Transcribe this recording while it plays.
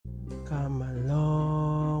Come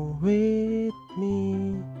along with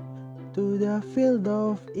me to the field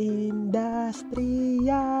of industrial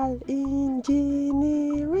engineering.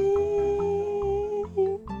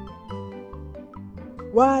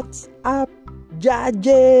 What's up,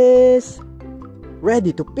 judges?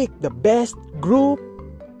 Ready to pick the best group?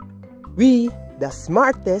 We, the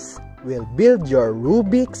smartest, will build your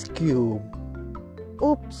Rubik's Cube.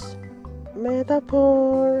 Oops,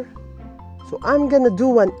 metaphor. So I'm gonna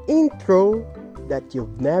do an intro that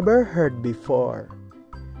you've never heard before.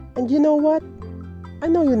 And you know what? I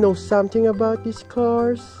know you know something about this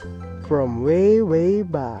course from way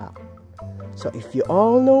back. So if you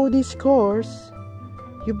all know this course,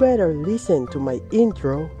 you better listen to my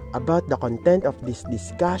intro about the content of this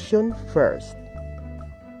discussion first.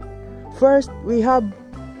 First, we have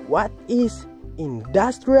what is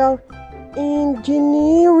industrial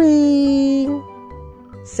engineering.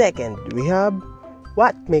 Second, we have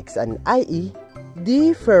what makes an IE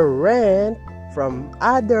different from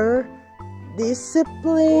other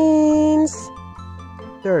disciplines.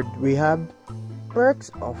 Third, we have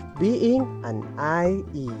perks of being an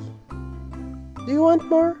IE. Do you want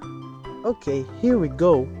more? Okay, here we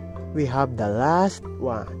go. We have the last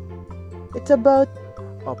one. It's about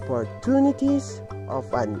opportunities of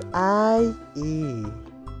an IE.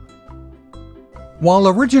 While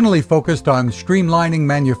originally focused on streamlining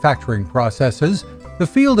manufacturing processes, the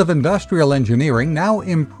field of industrial engineering now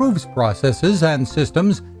improves processes and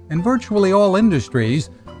systems in virtually all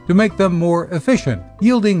industries to make them more efficient,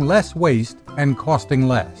 yielding less waste and costing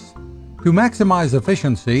less. To maximize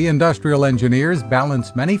efficiency, industrial engineers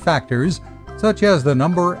balance many factors such as the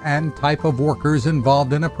number and type of workers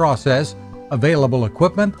involved in a process, available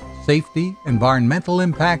equipment, safety, environmental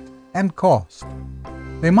impact, and cost.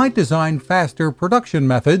 They might design faster production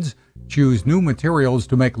methods, choose new materials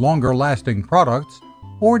to make longer-lasting products,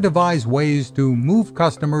 or devise ways to move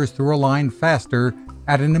customers through a line faster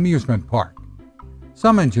at an amusement park.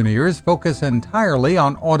 Some engineers focus entirely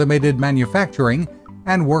on automated manufacturing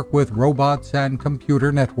and work with robots and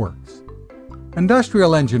computer networks.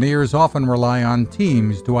 Industrial engineers often rely on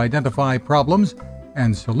teams to identify problems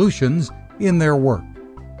and solutions in their work.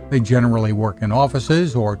 They generally work in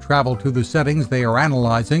offices or travel to the settings they are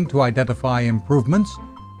analyzing to identify improvements.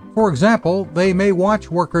 For example, they may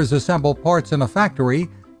watch workers assemble parts in a factory,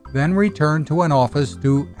 then return to an office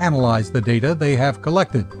to analyze the data they have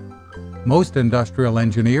collected. Most industrial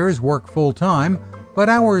engineers work full-time, but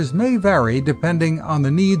hours may vary depending on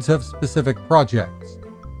the needs of specific projects.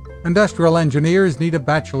 Industrial engineers need a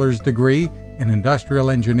bachelor's degree in industrial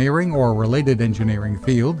engineering or related engineering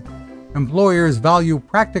field. Employers value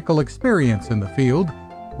practical experience in the field,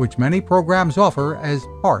 which many programs offer as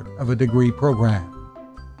part of a degree program.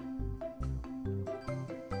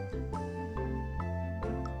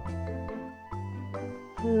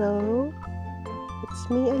 Hello, it's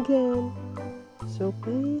me again. So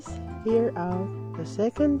please hear out the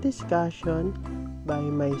second discussion by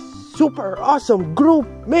my super awesome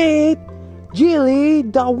group mate,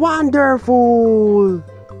 Ciella the Wonderful.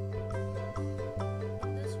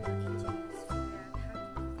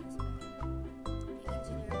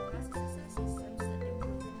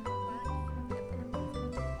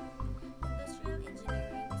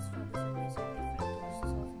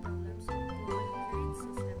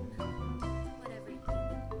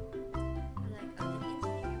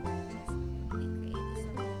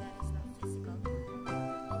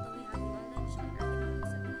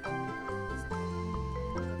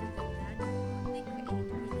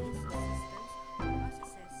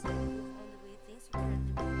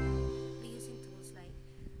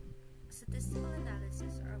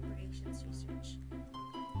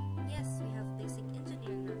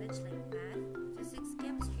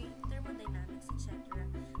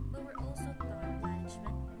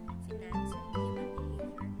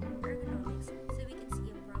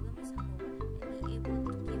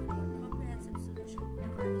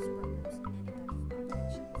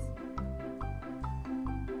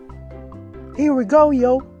 Here we go,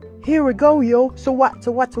 yo. Here we go, yo. So what?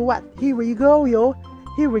 Here we go, yo.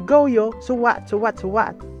 Here we go, yo. So what?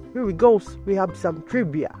 Here we go. We have some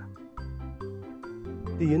trivia.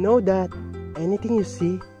 Do you know that anything you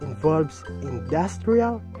see involves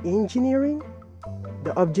industrial engineering?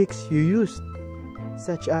 The objects you use,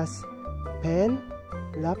 such as pen,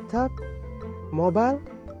 laptop, mobile,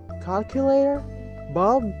 calculator,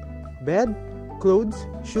 bulb, bed, clothes,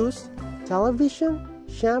 shoes, television,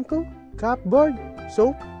 shampoo, cupboard,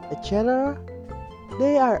 soap, etc.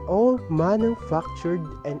 They are all manufactured,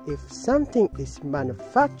 and if something is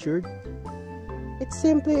manufactured, it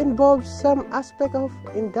simply involves some aspect of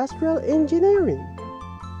industrial engineering.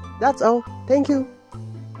 That's all. Thank you.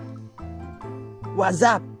 What's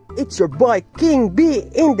up? It's your boy King B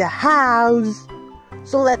in the house.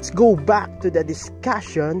 So let's go back to the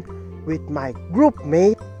discussion with my group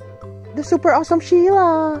mate, the super awesome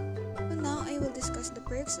Ciella. So now I will discuss the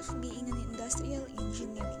perks of being an industrial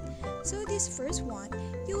engineering. So this first one,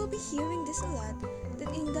 you will be hearing this a lot, that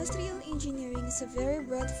industrial engineering is a very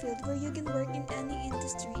broad field where you can work in any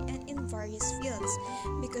industry and in various fields,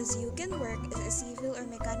 because you can work as a civil or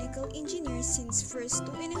mechanical engineer since first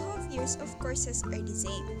 2.5 years of courses are the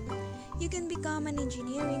same. You can become an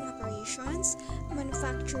engineering operations,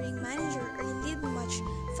 manufacturing manager, or lead much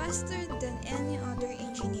faster than any other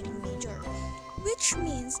engineering major, which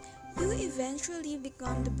means you eventually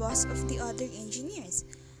become the boss of the other engineers.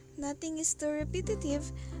 Nothing is too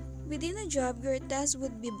repetitive. Within a job, your tasks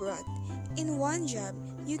would be broad. In one job,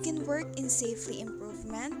 you can work in safety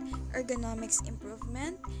improvement, ergonomics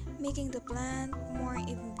improvement, making the plant more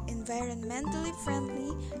environmentally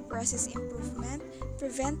friendly, process improvement,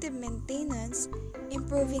 preventive maintenance,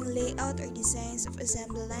 improving layout or designs of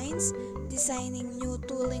assembly lines, designing new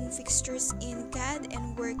tooling fixtures in CAD,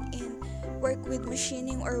 and work with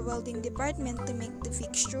machining or welding department to make the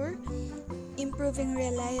fixture, improving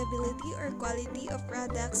reliability or quality of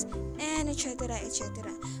products, and etc. etc.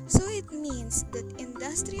 So it means that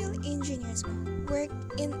industrial engineers work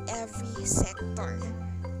in every sector.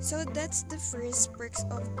 So that's the first perks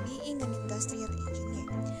of being an industrial engineer.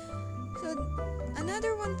 So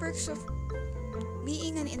another one perks of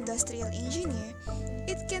being an industrial engineer,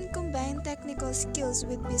 it can combine technical skills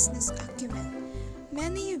with business acumen.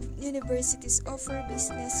 Many universities offer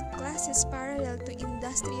business classes parallel to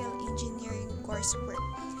industrial engineering coursework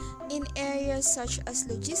in areas such as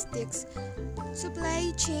logistics,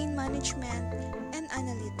 supply chain management, and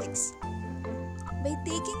analytics. By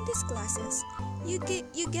taking these classes, you get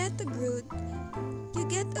a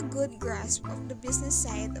good grasp of the business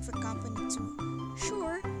side of a company too.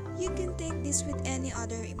 Sure, you can take this with any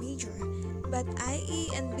other major, but IE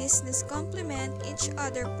and business complement each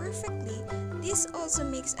other perfectly. This also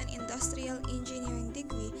makes an industrial engineering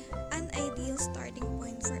degree an ideal starting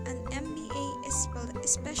point for an MBA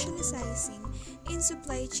specializing in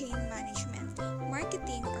supply chain management,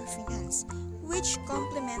 marketing, or finance, which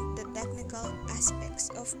complement the technical aspects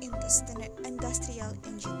of industrial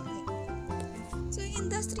engineering. So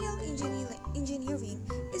industrial engineering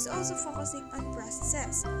is also focusing on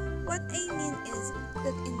processes. What I mean is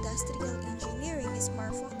that industrial engineering is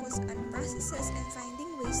more focused on processes and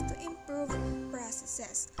finding ways to improve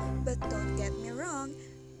processes. But don't get me wrong,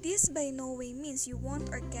 this by no way means you won't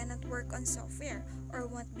or cannot work on software or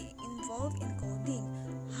won't be involved in coding.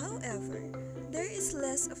 However, there is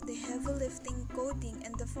less of the heavy lifting coding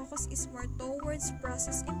and the focus is more towards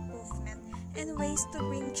process improvement and ways to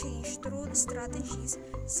bring change through strategies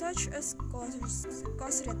such as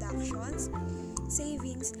cost reductions,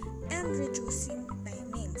 savings, and reducing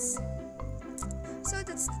timings. So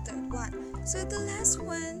that's the third one. So the last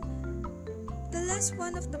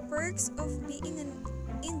one of the perks of being an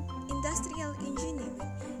industrial engineering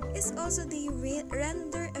is also the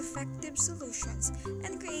render effective solutions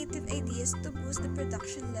and creative ideas to boost the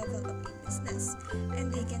production level of a business,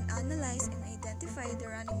 and they can analyze and identify the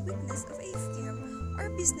running weakness of a firm or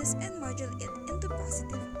business and module it into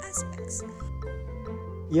positive aspects.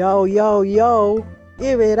 Yo,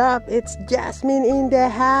 give it up, it's Jasmine in the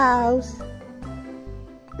house.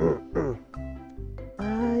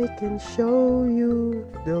 I can show you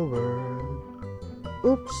the world.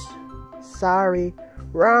 Oops, sorry,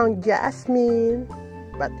 wrong Jasmine.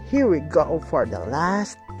 But here we go for the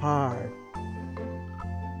last part.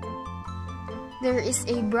 There is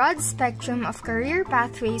a broad spectrum of career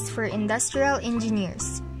pathways for industrial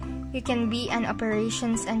engineers. You can be an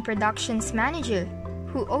operations and productions manager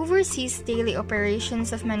who oversees daily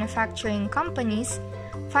operations of manufacturing companies,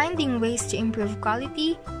 finding ways to improve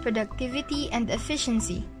quality, productivity, and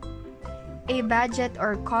efficiency. A budget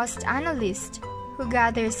or cost analyst who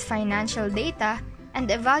gathers financial data and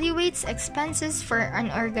evaluates expenses for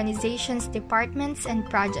an organization's departments and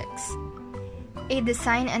projects. A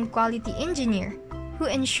design and quality engineer who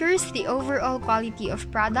ensures the overall quality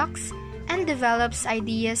of products and develops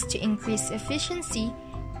ideas to increase efficiency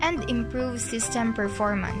and improve system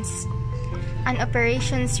performance. An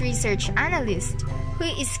operations research analyst who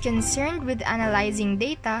is concerned with analyzing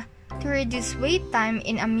data to reduce wait time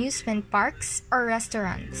in amusement parks or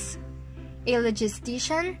restaurants. A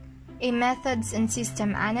logistician, a methods and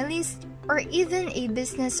system analyst, or even a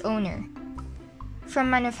business owner. From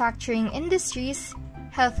manufacturing industries,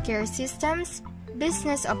 healthcare systems,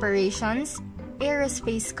 business operations,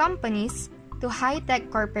 aerospace companies, to high-tech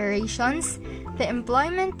corporations, the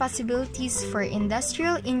employment possibilities for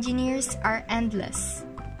industrial engineers are endless.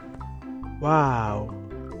 Wow!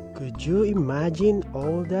 Could you imagine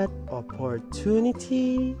all that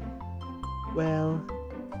opportunity? Well,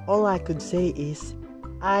 all I could say is,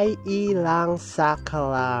 IE lang sa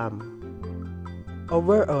kalam.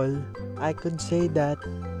 Overall, I could say that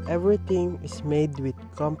everything is made with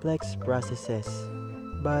complex processes.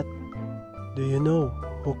 But do you know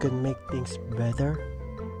who can make things better?